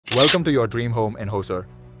Welcome to your dream home in Hosur.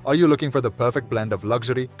 Are you looking for the perfect blend of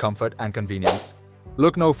luxury, comfort, and convenience?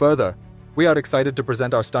 Look no further. We are excited to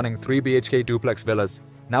present our stunning 3 BHK duplex villas,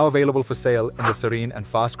 now available for sale in the serene and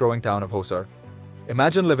fast-growing town of Hosur.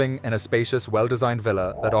 Imagine living in a spacious, well-designed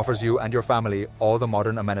villa that offers you and your family all the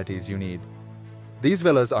modern amenities you need. These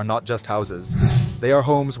villas are not just houses. They are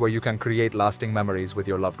homes where you can create lasting memories with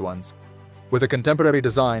your loved ones. With a contemporary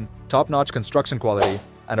design, top-notch construction quality,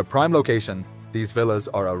 and a prime location, these villas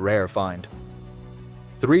are a rare find.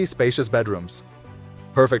 3 spacious bedrooms.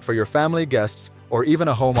 Perfect for your family, guests, or even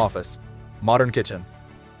a home office. Modern kitchen.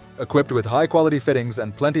 Equipped with high-quality fittings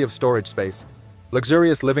and plenty of storage space.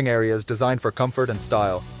 Luxurious living areas designed for comfort and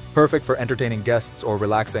style, perfect for entertaining guests or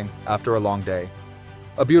relaxing after a long day.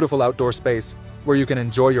 A beautiful outdoor space where you can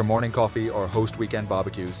enjoy your morning coffee or host weekend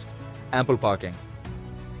barbecues. Ample parking.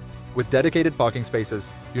 With dedicated parking spaces,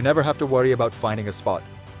 you never have to worry about finding a spot.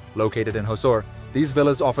 Located in Hosur, these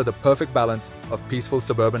villas offer the perfect balance of peaceful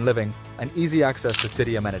suburban living and easy access to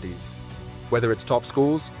city amenities. Whether it's top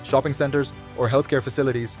schools, shopping centers, or healthcare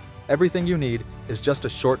facilities, everything you need is just a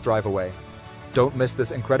short drive away. Don't miss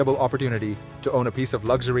this incredible opportunity to own a piece of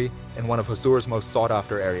luxury in one of Hosur's most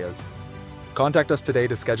sought-after areas. Contact us today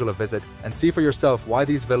to schedule a visit and see for yourself why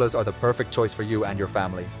these villas are the perfect choice for you and your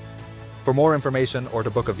family. For more information or to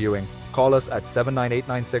book a viewing, call us at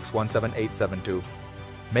 798-96-17872.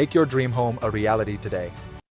 Make your dream home a reality today.